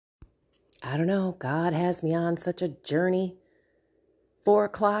I don't know, God has me on such a journey. 4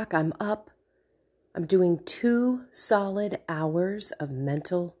 o'clock, I'm up. I'm doing 2 solid hours of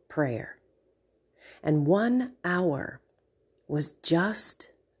mental prayer. And 1 hour was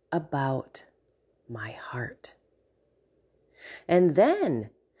just about my heart. And then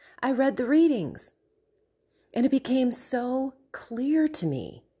I read the readings, and it became so clear to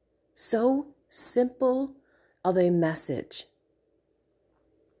me, so simple of a message.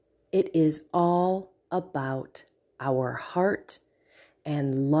 It is all about our heart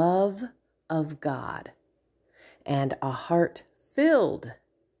and love of God, and a heart filled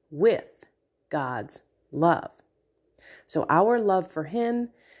with God's love. So our love for Him,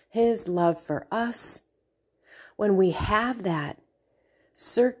 His love for us, when we have that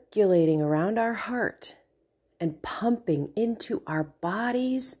circulating around our heart and pumping into our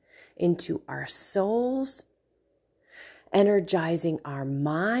bodies, into our souls, energizing our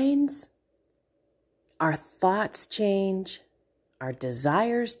minds, our thoughts change, our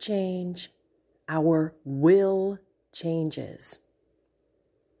desires change, our will changes.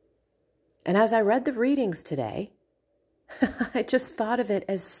 And as I read the readings today, I just thought of it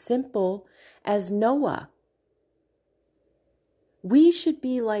as simple as Noah. We should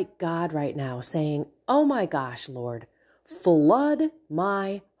be like God right now, saying, "Oh my gosh, Lord, flood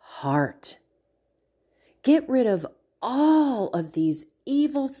my heart. Get rid of all of these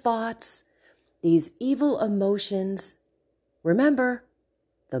evil thoughts, these evil emotions." Remember,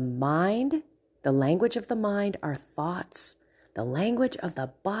 the mind, the language of the mind are thoughts. The language of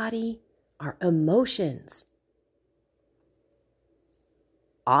the body are emotions.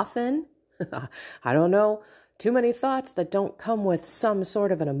 Often, I don't know, too many thoughts that don't come with some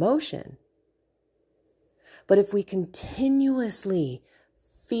sort of an emotion. But if we continuously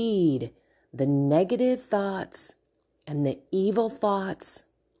feed the negative thoughts and the evil thoughts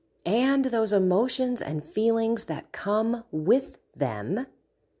and those emotions and feelings that come with them,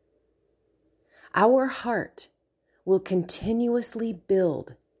 our heart will continuously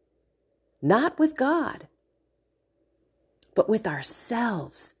build, not with God, but with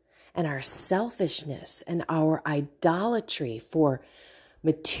ourselves and our selfishness and our idolatry for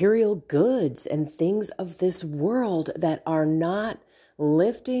material goods and things of this world that are not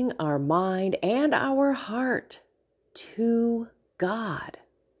lifting our mind and our heart to God.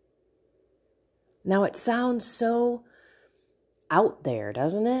 Now, it sounds so out there,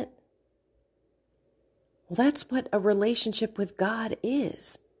 doesn't it? Well, that's what a relationship with God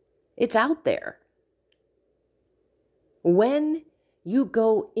is. It's out there. When you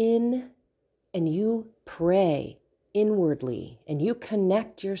go in and you pray inwardly and you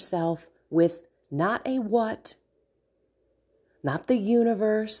connect yourself with not a what, not the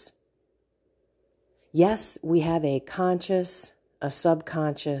universe. Yes, we have a conscious, a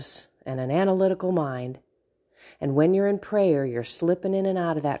subconscious, and an analytical mind. And when you're in prayer, you're slipping in and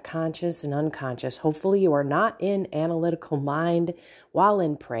out of that conscious and unconscious. Hopefully you are not in analytical mind while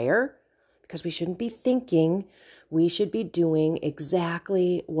in prayer, because we shouldn't be thinking. We should be doing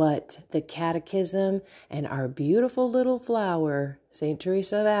exactly what the Catechism and our beautiful little flower, St.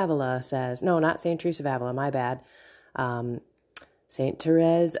 Teresa of Avila, says. No, not St. Teresa of Avila, my bad. St.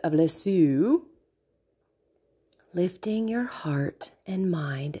 Therese of Lisieux. Lifting your heart and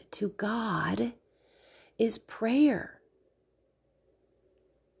mind to God is prayer.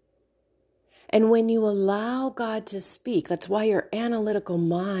 And when you allow God to speak, that's why your analytical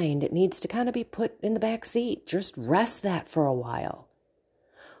mind needs to kind of be put in the back seat. Just rest that for a while.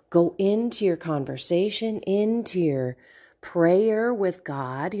 Go into your conversation, into your prayer with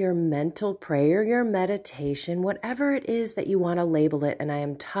God, your mental prayer, your meditation, whatever it is that you want to label it. And I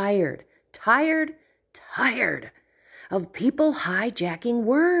am tired of people hijacking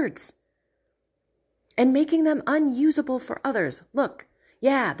words and making them unusable for others. Look,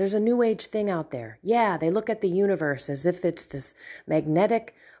 yeah, there's a new age thing out there. Yeah, they look at the universe as if it's this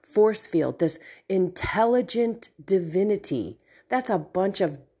magnetic force field, this intelligent divinity. That's a bunch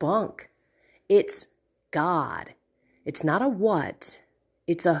of bunk. It's God. It's not a what,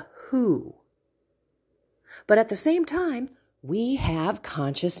 it's a who. But at the same time, we have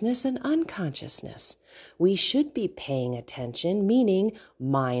consciousness and unconsciousness. We should be paying attention, meaning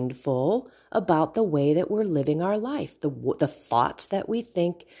mindful about the way that we're living our life, the thoughts that we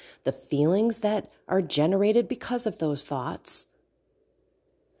think, the feelings that are generated because of those thoughts.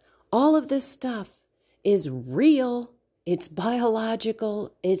 All of this stuff is real, it's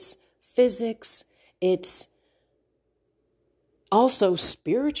biological, it's physics, it's also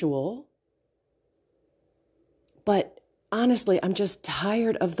spiritual. But honestly, I'm just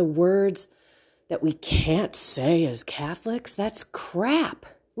tired of the words that we can't say as Catholics. That's crap.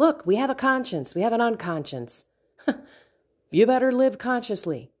 Look, we have a conscience. We have an unconscious. You better live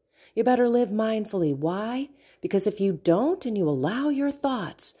consciously. You better live mindfully. Why? Because if you don't and you allow your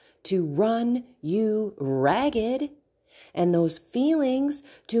thoughts to run you ragged and those feelings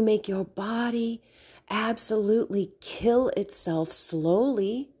to make your body absolutely kill itself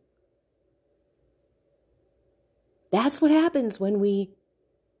slowly, that's what happens when we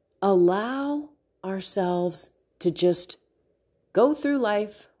allow ourselves to just go through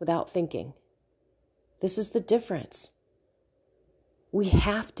life without thinking. This is the difference. We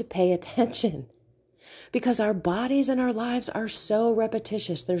have to pay attention because our bodies and our lives are so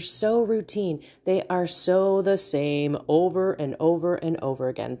repetitious. They're so routine. They are so the same over and over and over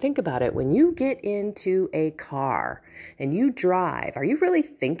again. Think about it. When you get into a car and you drive, are you really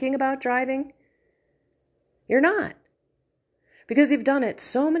thinking about driving? You're not. Because you've done it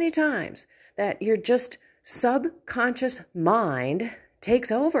so many times that your just subconscious mind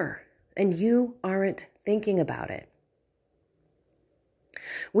takes over and you aren't thinking about it.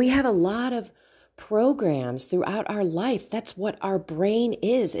 We have a lot of programs throughout our life. That's what our brain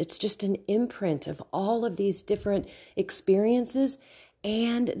is. It's just an imprint of all of these different experiences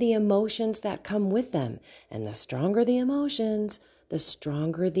and the emotions that come with them. And the stronger the emotions, the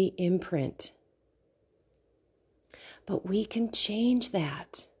stronger the imprint. But we can change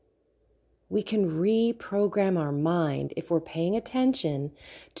that. We can reprogram our mind if we're paying attention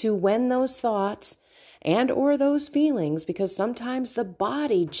to when those thoughts and or those feelings, because sometimes the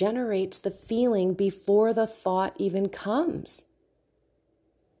body generates the feeling before the thought even comes.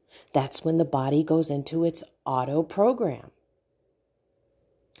 That's when the body goes into its auto program.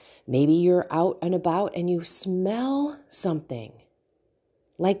 Maybe you're out and about and you smell something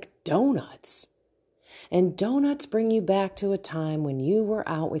like donuts. And donuts bring you back to a time when you were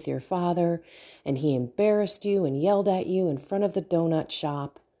out with your father and he embarrassed you and yelled at you in front of the donut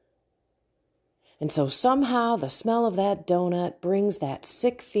shop. And so somehow the smell of that donut brings that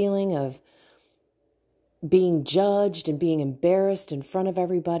sick feeling of being judged and being embarrassed in front of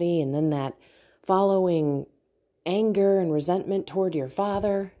everybody, and then that following anger and resentment toward your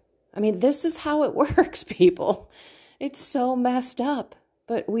father. I mean, this is how it works, people. It's so messed up.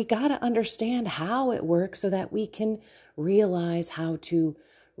 But we got to understand how it works so that we can realize how to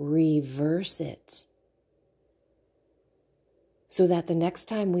reverse it. So that the next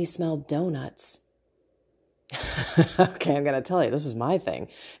time we smell donuts, okay, I'm going to tell you, this is my thing.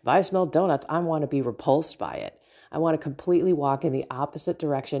 If I smell donuts, I want to be repulsed by it. I want to completely walk in the opposite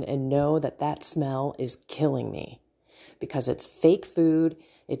direction and know that that smell is killing me because it's fake food,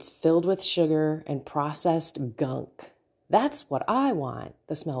 it's filled with sugar and processed gunk. That's what I want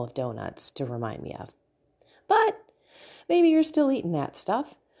the smell of donuts to remind me of. But maybe you're still eating that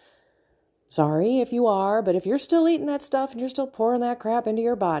stuff. Sorry if you are, but if you're still eating that stuff and you're still pouring that crap into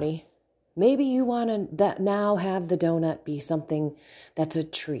your body, maybe you want to now have the donut be something that's a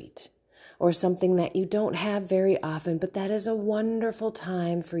treat or something that you don't have very often, but that is a wonderful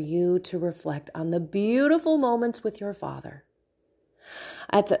time for you to reflect on the beautiful moments with your father.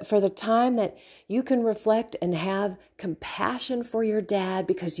 For the time that you can reflect and have compassion for your dad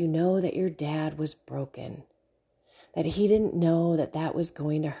because you know that your dad was broken, that he didn't know that that was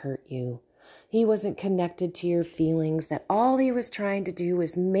going to hurt you. He wasn't connected to your feelings, that all he was trying to do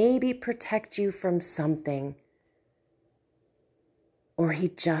was maybe protect you from something. Or he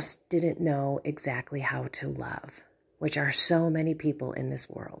just didn't know exactly how to love, which are so many people in this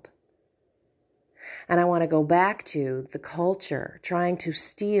world. And I want to go back to the culture trying to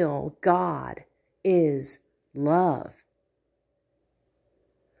steal God is love.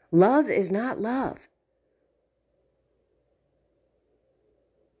 Love is not love.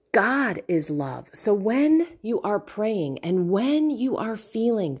 God is love. So when you are praying and when you are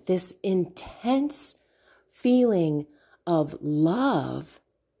feeling this intense feeling of love,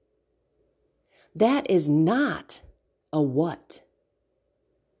 that is not a what.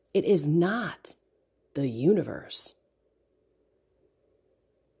 It is not the universe.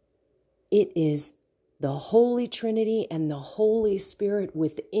 It is the Holy Trinity and the Holy Spirit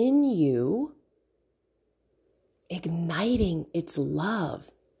within you igniting its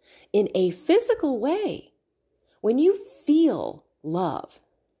love in a physical way. When you feel love,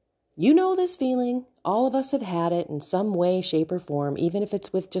 you know this feeling. All of us have had it in some way, shape, or form, even if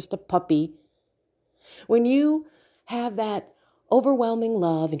it's with just a puppy. When you have that overwhelming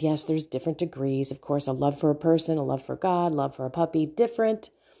love, and yes, there's different degrees, of course, a love for a person, a love for God, love for a puppy, different.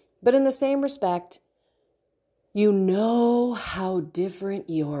 But in the same respect, you know how different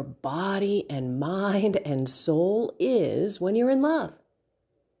your body and mind and soul is when you're in love.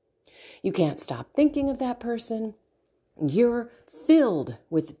 You can't stop thinking of that person. You're filled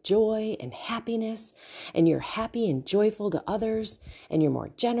with joy and happiness, and you're happy and joyful to others, and you're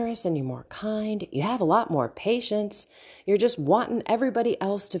more generous and you're more kind. You have a lot more patience. You're just wanting everybody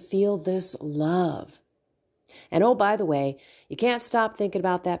else to feel this love. And oh, by the way, you can't stop thinking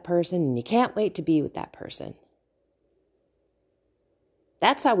about that person, and you can't wait to be with that person.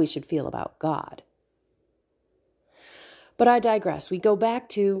 That's how we should feel about God. But I digress. We go back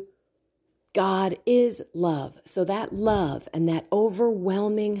to God is love. So that love and that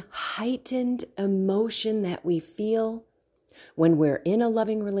overwhelming, heightened emotion that we feel when we're in a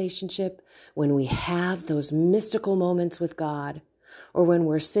loving relationship, when we have those mystical moments with God, or when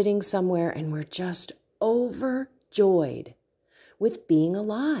we're sitting somewhere and we're just overjoyed with being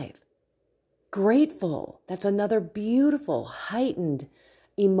alive. Grateful. That's another beautiful, heightened,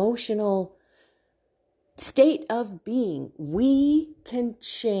 emotional state of being. We can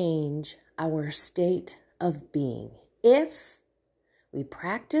change our state of being if we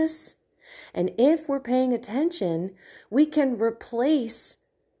practice, and if we're paying attention, we can replace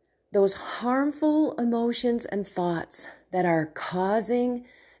those harmful emotions and thoughts that are causing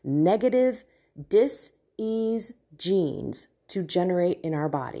negative dis-ease genes to generate in our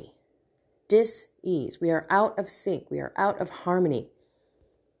body. Dis-ease. We are out of sync. We are out of harmony.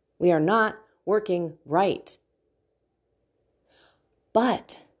 We are not working right.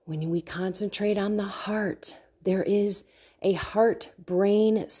 But when we concentrate on the heart, there is a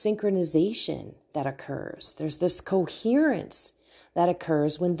heart-brain synchronization that occurs. There's this coherence that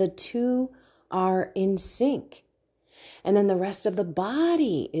occurs when the two are in sync. And then the rest of the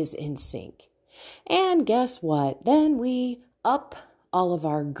body is in sync. And guess what? Then we up all of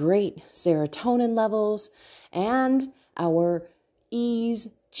our great serotonin levels and our ease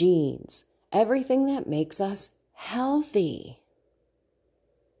genes. Everything that makes us healthy.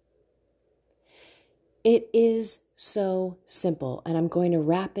 It is so simple, and I'm going to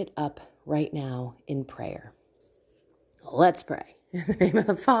wrap it up right now in prayer. Let's pray. In the name of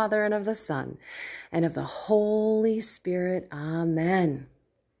the Father, and of the Son, and of the Holy Spirit. Amen.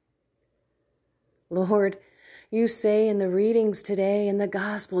 Lord, you say in the readings today in the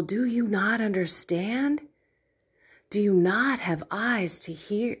gospel, do you not understand? Do you not have eyes to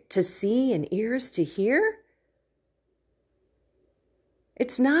hear, to see, and ears to hear?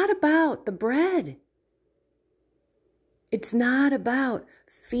 It's not about the bread. It's not about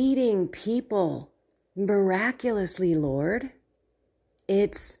feeding people miraculously, Lord.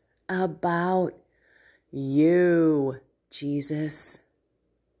 It's about you, Jesus.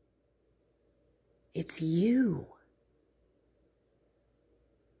 It's you.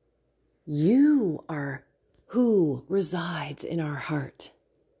 You are who resides in our heart.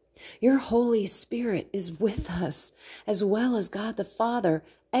 Your Holy Spirit is with us, as well as God the Father,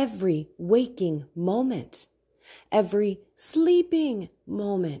 every waking moment, every sleeping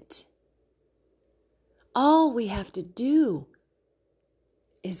moment. All we have to do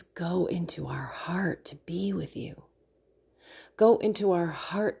is go into our heart to be with you. Go into our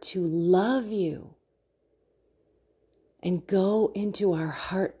heart to love you. And go into our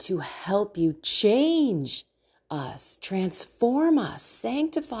heart to help you change us, transform us,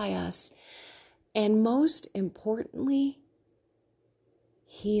 sanctify us, and most importantly,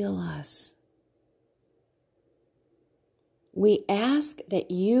 heal us. We ask that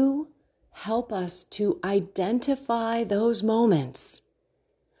you help us to identify those moments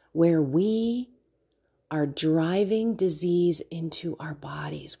where we are driving disease into our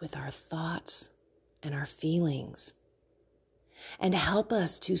bodies with our thoughts and our feelings. And help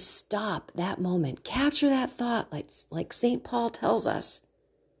us to stop that moment, capture that thought like St. Paul tells us,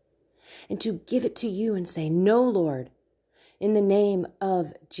 and to give it to you and say, no, Lord, in the name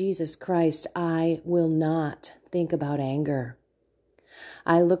of Jesus Christ, I will not think about anger.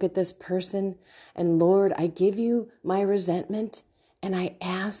 I look at this person and Lord, I give you my resentment and I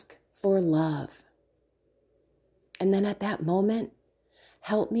ask for love. And then at that moment,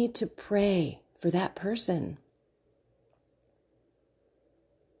 help me to pray for that person.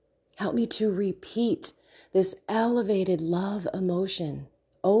 Help me to repeat this elevated love emotion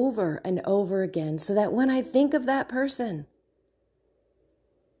over and over again so that when I think of that person,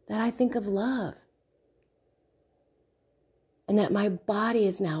 that I think of love. And that my body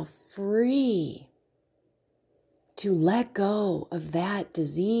is now free to let go of that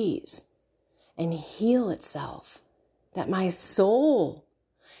disease and heal itself. That my soul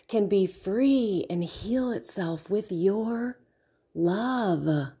can be free and heal itself with your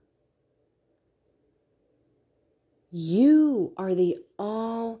love. You are the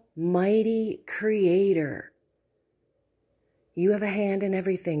Almighty Creator. You have a hand in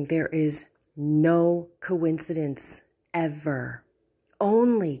everything. There is no coincidence ever.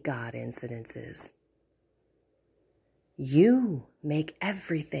 Only God incidences. You make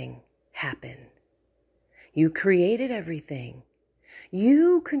everything happen. You created everything.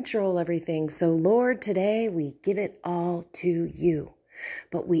 You control everything. So Lord, today we give it all to you.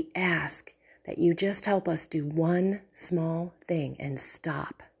 But we ask that you just help us do one small thing and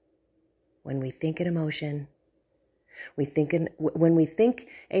stop. When we think an emotion, when we think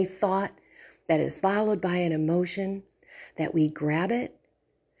a thought that is followed by an emotion, that we grab it,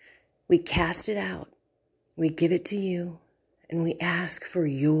 we cast it out, we give it to you, and we ask for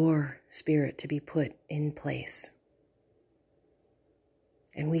your Spirit to be put in place.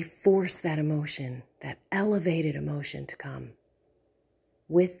 And we force that emotion, that elevated emotion, to come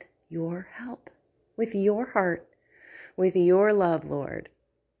with your help, with your heart, with your love, Lord.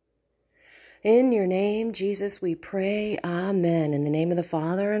 In your name, Jesus, we pray. Amen. In the name of the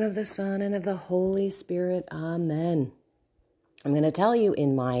Father, and of the Son, and of the Holy Spirit. Amen. I'm going to tell you,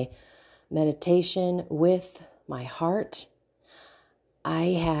 in my meditation with my heart,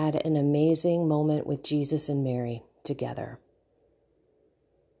 I had an amazing moment with Jesus and Mary together.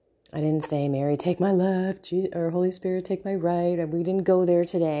 I didn't say, Mary, take my left, or Holy Spirit, take my right. We didn't go there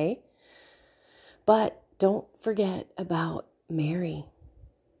today. But don't forget about Mary.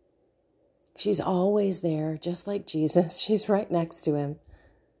 She's always there, just like Jesus. She's right next to him.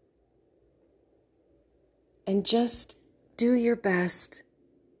 And just do your best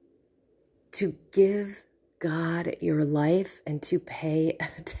to give God your life and to pay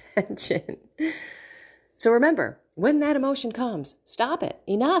attention. So remember, when that emotion comes, stop it.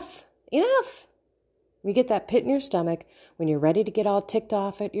 Enough. You get that pit in your stomach when you're ready to get all ticked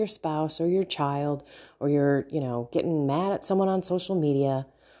off at your spouse or your child, or you're, getting mad at someone on social media.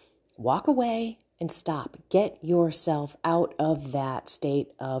 Walk away and stop. Get yourself out of that state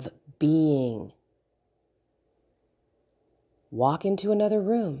of being. Walk into another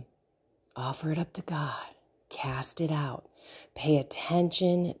room. Offer it up to God. Cast it out. Pay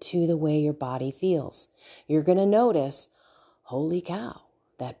attention to the way your body feels. You're going to notice, holy cow,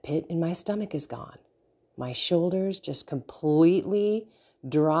 that pit in my stomach is gone. My shoulders just completely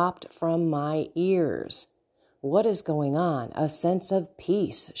dropped from my ears. What is going on? A sense of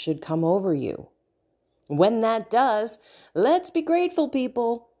peace should come over you. When that does, let's be grateful,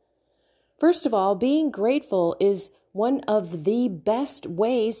 people. First of all, being grateful is one of the best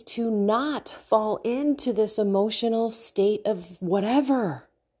ways to not fall into this emotional state of whatever.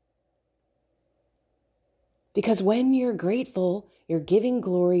 Because when you're grateful, you're giving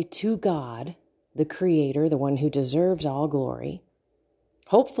glory to God, the Creator, the one who deserves all glory.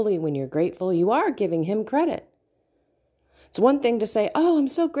 Hopefully, when you're grateful, you are giving him credit. It's one thing to say, oh, I'm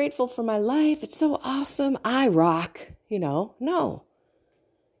so grateful for my life. It's so awesome. I rock. No.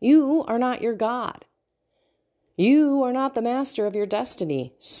 You are not your God. You are not the master of your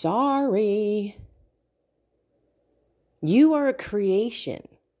destiny. Sorry. You are a creation.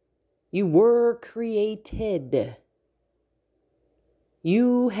 You were created.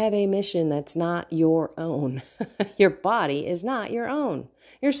 You have a mission that's not your own. Your body is not your own.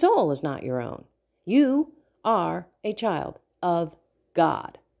 Your soul is not your own. You are a child of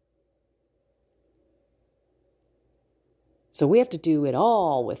God. So we have to do it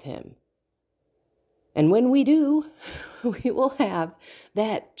all with him. And when we do, we will have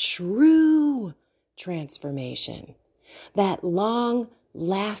that true transformation, that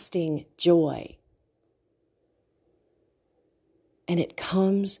long-lasting joy. And it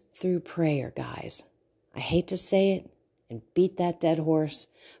comes through prayer, guys. I hate to say it and beat that dead horse,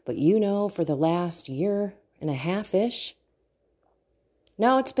 but for the last year and a half-ish,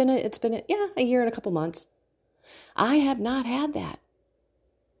 no, it's been a year and a couple months, I have not had that.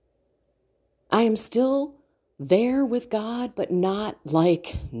 I am still there with God, but not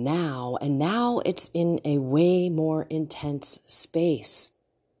like now. And now it's in a way more intense space.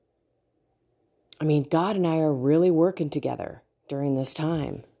 I mean, God and I are really working together during this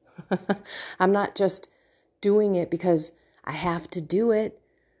time. I'm not just doing it because I have to do it.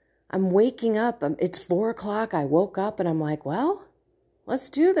 I'm waking up. It's 4:00. I woke up and I'm like, well, let's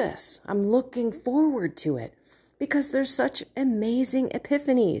do this. I'm looking forward to it because there's such amazing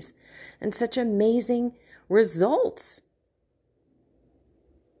epiphanies and such amazing results.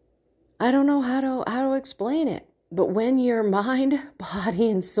 I don't know how to explain it, but when your mind, body,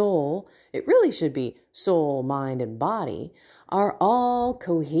 and soul, it really should be soul, mind, and body, are all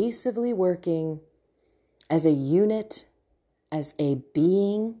cohesively working as a unit, as a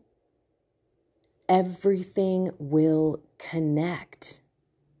being, everything will connect.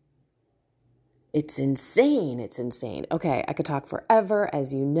 It's insane. Okay, I could talk forever,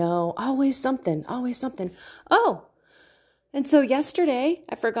 as you know. Always something. Oh, And so yesterday,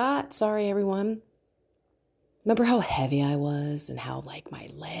 I forgot, sorry everyone. Remember how heavy I was and how like my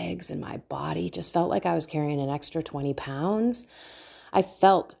legs and my body just felt like I was carrying an extra 20 pounds? I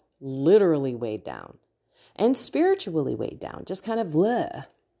felt literally weighed down and spiritually weighed down, just kind of bleh.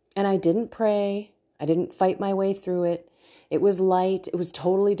 And I didn't pray. I didn't fight my way through it. It was light. It was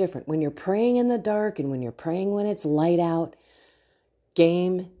totally different. When you're praying in the dark and when you're praying when it's light out,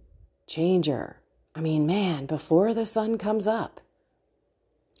 game changer. I mean, man, before the sun comes up.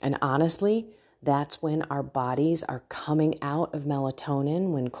 And honestly, that's when our bodies are coming out of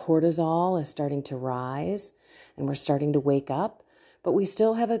melatonin, when cortisol is starting to rise and we're starting to wake up. But we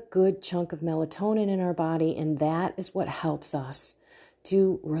still have a good chunk of melatonin in our body, and that is what helps us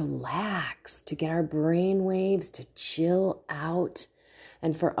to relax, to get our brain waves to chill out,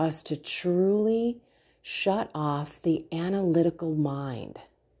 and for us to truly shut off the analytical mind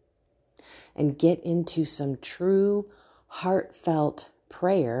and get into some true, heartfelt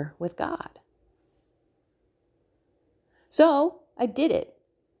prayer with God. So I did it.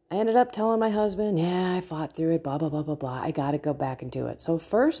 I ended up telling my husband, yeah, I fought through it, blah, blah, blah, blah, blah. I got to go back and do it. So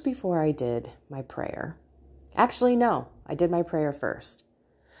first, before I did my prayer, actually, no, I did my prayer first.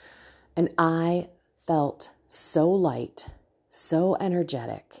 And I felt so light, so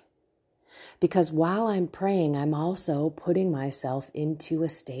energetic. Because while I'm praying, I'm also putting myself into a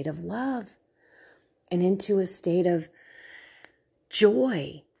state of love and into a state of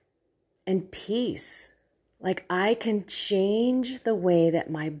joy and peace. Like I can change the way that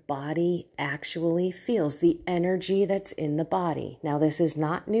my body actually feels, the energy that's in the body. Now, this is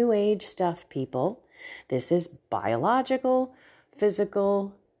not new age stuff, people. This is biological,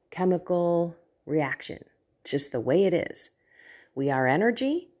 physical, chemical reaction. It's just the way it is. We are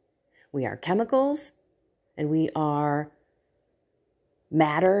energy, we are chemicals, and we are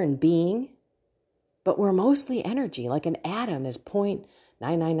matter and being, but we're mostly energy. Like an atom is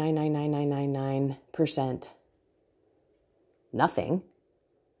 0.9999999% nothing,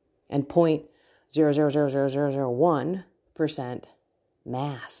 and 0.0000001%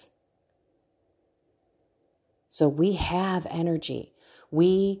 mass. So we have energy.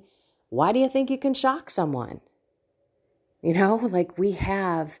 Why do you think you can shock someone? You know, like we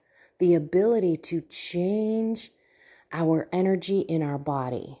have the ability to change our energy in our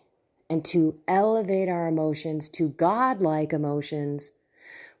body and to elevate our emotions to God-like emotions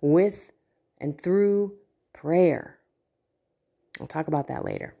with and through prayer. I'll talk about that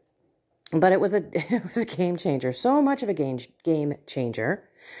later. But it was a game changer. So much of a game changer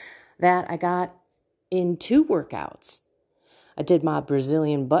that I got in 2 workouts. I did my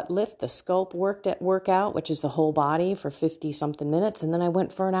Brazilian butt lift, the sculpt workout, which is the whole body for 50-something minutes. And then I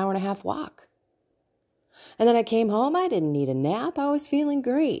went for an 1.5-hour walk. And then I came home. I didn't need a nap. I was feeling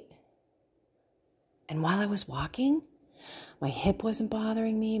great. And while I was walking, my hip wasn't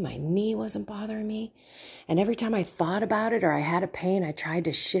bothering me. My knee wasn't bothering me. And every time I thought about it or I had a pain, I tried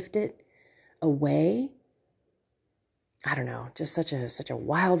to shift it away. I don't know, just such a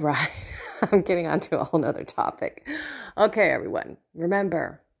wild ride. I'm getting onto a whole nother topic. Okay, everyone,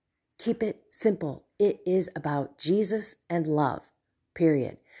 remember, keep it simple. It is about Jesus and love,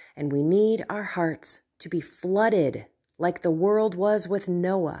 period. And we need our hearts to be flooded like the world was with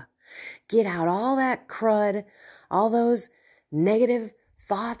Noah. Get out all that crud, all those negative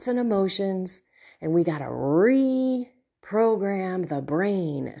thoughts and emotions, and we got to reprogram the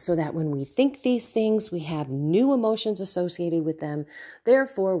brain so that when we think these things, we have new emotions associated with them.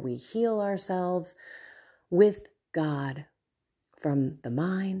 Therefore, we heal ourselves with God from the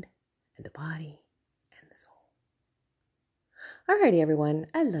mind and the body and the soul. Alrighty, everyone.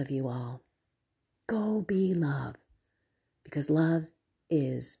 I love you all. Go be love, because love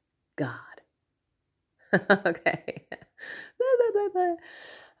is God. Okay. Bye.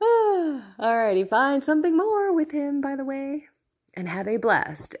 Alrighty, find something more with him, by the way, and have a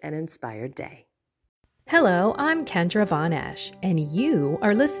blessed and inspired day. Hello, I'm Kendra Von Esch, and you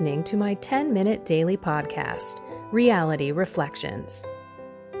are listening to my 10-minute daily podcast, Reality Reflections.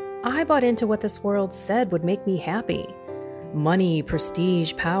 I bought into what this world said would make me happy. Money,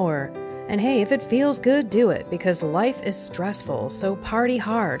 prestige, power. And hey, if it feels good, do it, because life is stressful, so party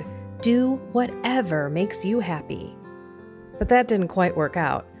hard. Do whatever makes you happy. But that didn't quite work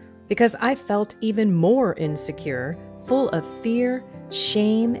out, because I felt even more insecure, full of fear,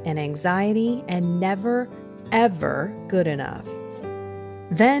 shame, and anxiety, and never, ever good enough.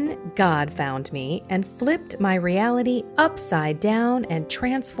 Then God found me and flipped my reality upside down and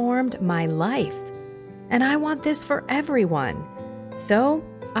transformed my life. And I want this for everyone. So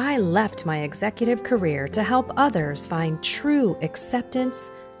I left my executive career to help others find true acceptance,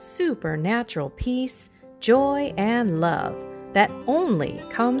 supernatural peace, joy, and love that only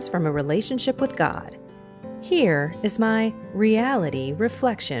comes from a relationship with God. Here is my reality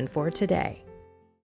reflection for today.